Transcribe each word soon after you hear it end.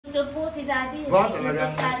YouTube po si Daddy. Ba,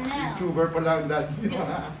 talagang channel. YouTuber pala ang Daddy.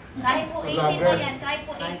 Kahit po 80 na yan, kahit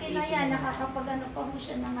po 80 na yan, nakakapag-ano pa po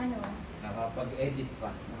siya ng ano. Nakapag-edit pa.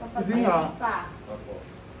 Nakapag-edit pa. Opo.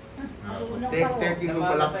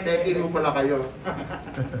 Teki mo pala kayo.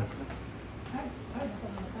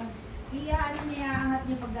 Iya, ano niya, angat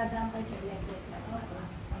niya pagdadaan kayo sa electric.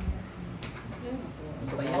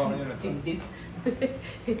 Ano ba yan? Sindin.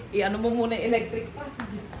 I-ano mo muna yung electric pa.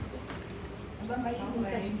 Aba, may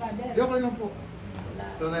inutas yung father. Di ako lang po.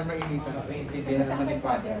 Ito na yung mainitan. Paintindihan naman ni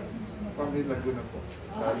Father. Pamilya Laguna po.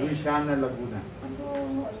 Sa Luisiana, Laguna. Ano,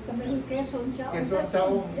 kami yung Quezon, Chaong. Quezon,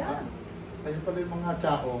 Chaong. Yan. Kayo pala yung mga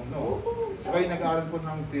Chaong, no? Kayo nag-aaral po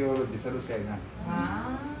ng theology sa Lucena.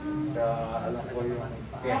 Kaya alam ko yung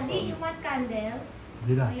Daddy, Quezon. you want candle?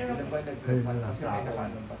 Hindi na. You're okay. Kayo na lang.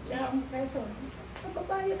 Chaong Quezon. Ang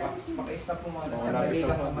babae na si Paki-stop mo muna. Oo, Sandali lapit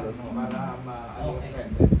lang ako, naman ano. para ma-ano.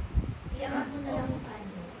 Iangat mo na lang yung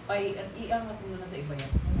candle. Ay, iangat mo na sa iba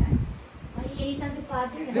yan. Maiinitan si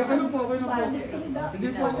father. Hindi, okay lang po, okay lang po. Father's kanila. Hindi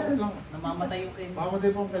po, okay lang. Namamatay yung candle. Mamatay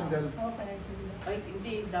po ang candle. Oo, kaya sila. Ay,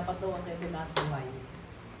 hindi. Dapat daw ang candle lahat buhay.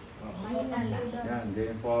 Mahina lang. Yan, the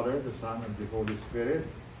Father, the Son, and the Holy Spirit.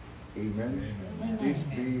 Amen. Peace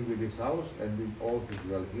be with His house and with all who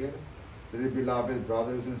dwell here. Dearly beloved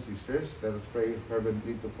brothers and sisters, let us pray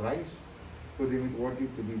fervently to Christ, who deem it worthy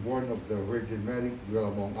to be born of the Virgin Mary to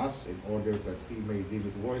dwell among us, in order that He may deem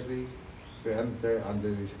it worthy to enter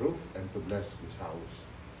under His roof and to bless His house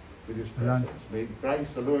with His presence. May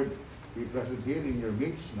Christ the Lord be present here in your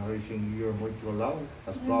midst, nourishing your mutual love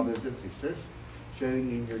as brothers and sisters, sharing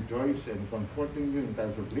in your joys and comforting you in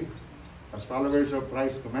times of grief. As followers of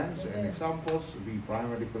Christ's commands and examples, be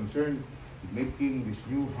primarily concerned in making this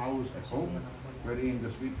new house a home wherein the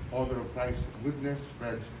sweet odor of Christ's goodness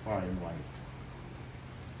spreads far and wide.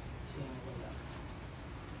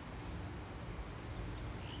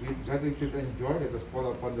 With gratitude and joy, let us call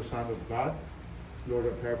upon the Son of God, Lord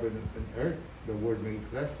of heaven and earth, the Word made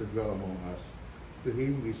flesh to dwell among us. To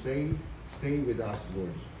Him we say, stay with us, Lord.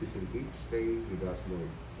 Please repeat, stay with us, Lord.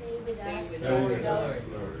 Stay with us, Stay with Lord. us,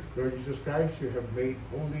 Lord Jesus Christ, you have made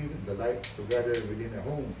holy the life together within a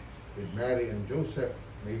home with Mary and Joseph.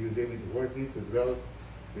 May you deem it worthy to dwell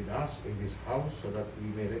with us in this house so that we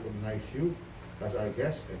may recognize you as our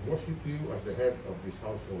guest and worship you as the head of this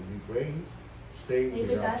household. We pray, stay with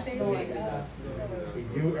us. Stay Lord. with us. In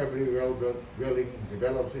you every well-built dwelling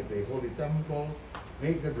develops into a holy temple.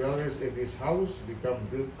 Make the dwellers in this house become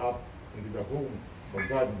built up into the home of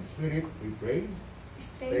God in the Spirit. We pray.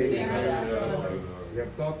 Stay with us. We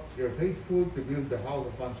have thought you're faithful to build the house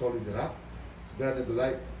upon solid rock. Grant the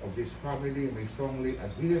life of this family may strongly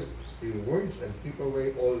adhere to your words and keep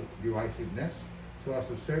away all divisiveness, so as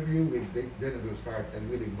to serve you with generous heart and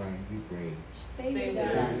willing mind, we pray. Stay with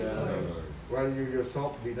us. While you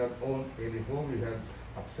yourself did not own any home, you have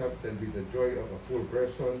accepted with the joy of a poor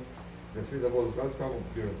person the suitable welcome of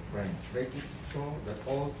your friends. Make it so that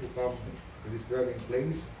all who come to this dwelling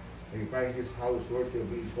place may find this house worthy of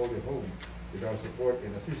being called a home. With our support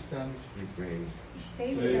and assistance, we pray.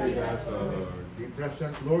 Stay with us. Be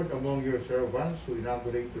present, Lord, among your servants who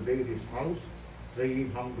inaugurate today this house,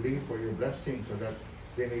 praying humbly for your blessing so that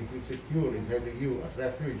they may be secure in having you as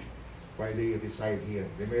refuge while they reside here.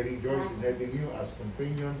 They may rejoice in having you as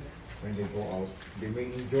companion when they go out. They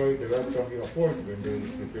may enjoy the welcome you afford when they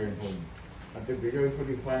return home. Until they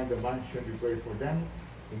joyfully find the mansion prepared for them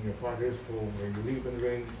in your Father's home, where you live and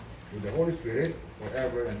reign with the Holy Spirit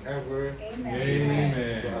forever and ever.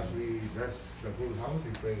 Amen. So as we bless the whole house,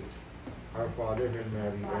 we pray, our Father and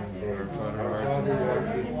Mary and Lord, our Father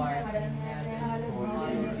who art in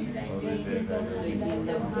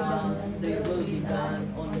Thy will be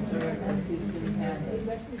done on earth as it is in heaven. Give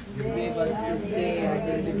us this day our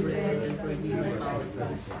daily bread and forgive us our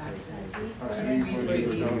trespasses, as we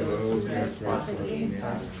forgive those who trespass against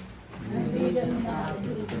us. And lead us not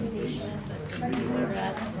into temptation, but deliver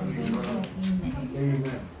us from evil. Amen.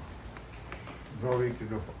 Amen. Glory to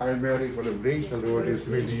the Father, Mary, full of grace, the Lord is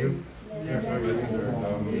with you. Blessed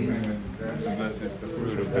is the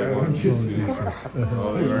fruit of thy Oh, womb, Jesus. Jesus.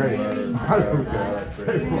 Holy Mary, Mother of God,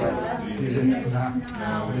 pray for us sinners,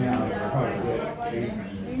 now and at our hour of death.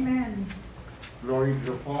 Amen. Amen. Glory to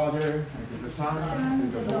the Father, and to the Son,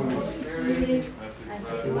 and to the Holy Spirit. As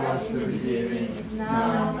it was in the beginning, is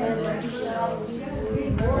now, and ever shall be,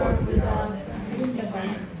 world without end.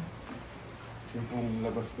 Yung pong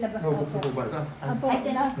labas. Labas No, po. buksan po ba ito? Apo,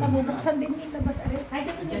 mabubuksan din yung labas. Ay,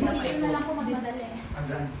 kasi dito na lang po mas madali.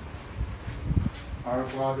 Andan. Our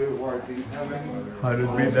Father who art in heaven,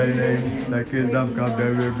 Hallowed be thy name, thy kingdom come,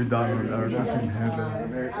 thy will be done on earth as in heaven.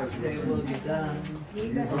 America's Thy will be done.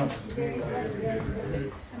 Give us this day our daily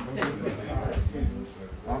bread. And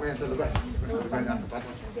tayo sa lugar. Magbigay ng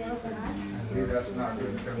sapatos. Lead us not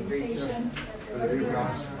into temptation, but deliver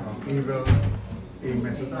us from evil.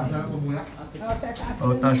 Amen. So taas na ito muna.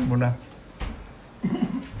 O, taas mo na.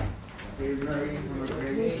 Hail Mary, full of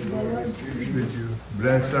grace, the Lord is with With you.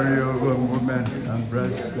 Blessed are you among women, and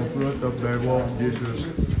blessed the fruit of thy womb, Jesus.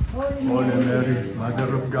 Holy Mary,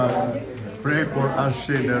 Mother of God, pray for us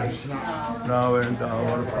sinners, now and the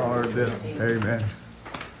hour of our death. Amen.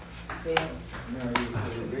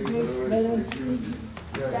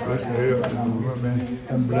 Blessed are you among women,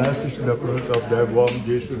 and blessed is the fruit of thy womb,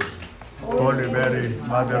 Jesus. Holy Mary,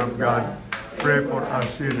 Mother of God, pray for us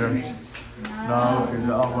sinners, now in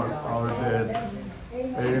the hour of our death.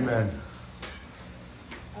 Amen.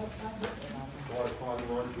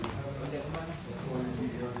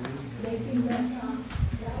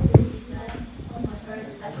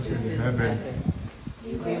 As in heaven,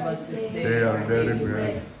 Give us this day they are our very daily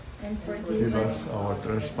bread. bread. And Give us our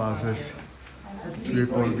trespasses, as we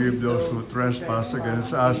forgive those who trespass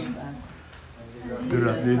against us. Do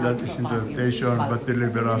not lead us into temptation, but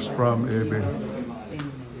deliver us from evil.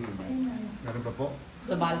 Meron pa po?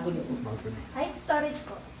 Sa balcony po. Ay, storage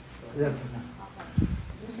ko. Yan.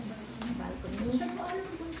 Balcony.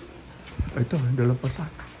 Ito, dalang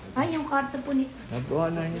pasak. Ay, yung karto po ni...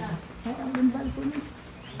 Nagawa na niya. Ay, ang balcony.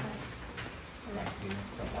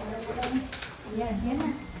 Yan, yan na.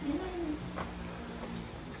 Yan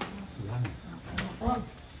na. Oh,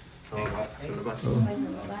 So, sa labas. ay, sa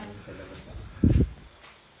labas.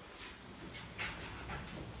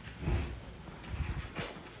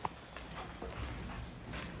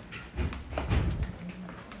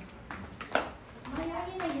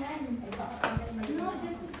 Mayari na yan. No,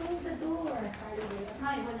 just close the door.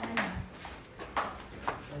 Ay, wala na.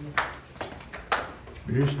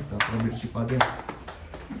 Bilis, tapos si Padre.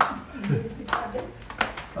 Bilis si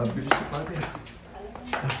Padre.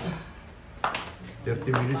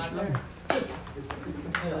 30 minutes lang.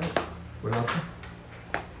 Wala pa.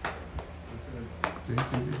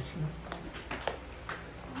 20 minutes lang.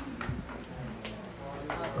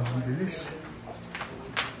 Ang bilis.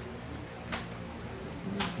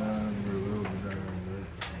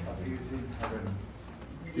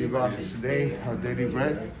 Give us this day our daily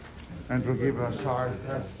bread, and forgive us our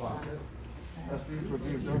trespasses, as we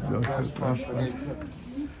forgive those who trespass against us.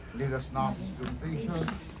 Lead us not into temptation,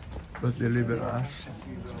 But deliver us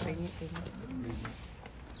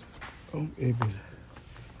of evil.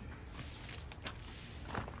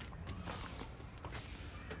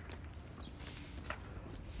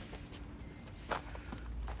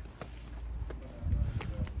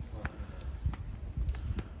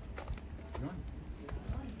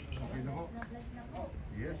 okay na po.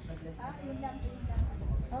 Yes.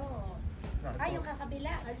 Oh. Ay, yung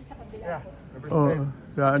kakabila. Ay, sa kabila. Yeah. Oh,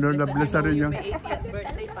 na ano, na-bless na rin yung... May 80th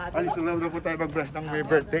birthday party. Alis na lang na po tayo mag-bless ng may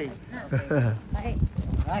birthday. Ay,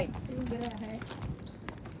 Right.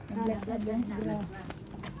 bless na din.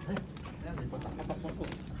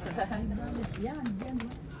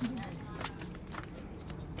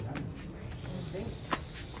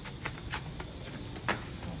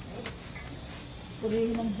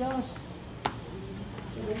 Purihin ng Diyos.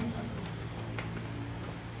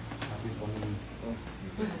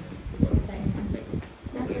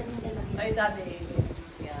 Ay, dati.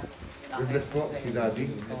 Yan. God-bless po si Daddy.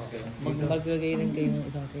 Magbagay rin kayo ng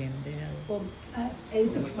isang tente. Ay,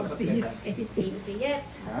 ito, 40 years. 80 yet.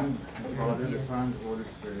 Yan. Father, the Son, Holy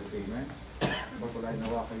Spirit. Amen. Pagpalain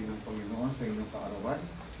nawa kayo ng Panginoon sa inyong kaarawan.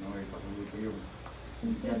 Naway patuloy kayo.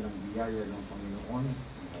 Yan ang biyaya ng Panginoon,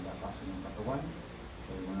 ang kalakasan ng katawan.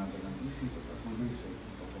 So, manatag ng isip at patuloy sa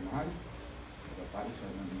inyong pagmamahal. Pagkatali sa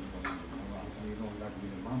ng Panginoon. Nawa ang Panginoon lagi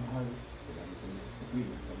ng mamahal. Kaya ito yung patuloy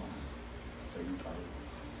ng samahan sa inyong kaarawan.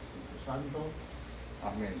 Santo.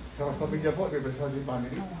 Amen. Sa pamilya po, the Best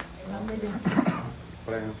Family.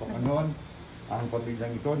 Pray ng Panginoon, ang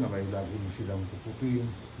pamilyang ito na may lagi mo silang pupukin,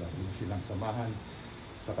 lagi mo silang samahan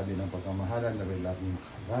sa kanilang pagmamahalan, na may laging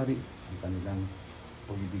makagari ang kanilang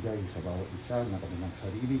pagbibigay sa bawat isa ng kanilang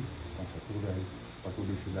sarili, ang sa tulay,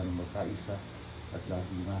 patuloy silang magkaisa at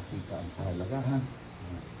lagi makita ang kahalagahan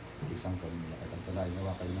ng isang pamilya. At ang palain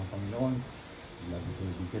nawa kayo ng Panginoon, lagi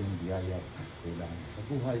kayo bigyan ng biyaya at kailangan sa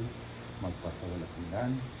buhay, magpasawalang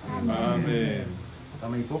hanggan. Amen.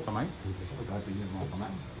 Kamay po, kamay. Pagkatin niyo mga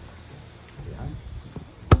kamay. Ayan.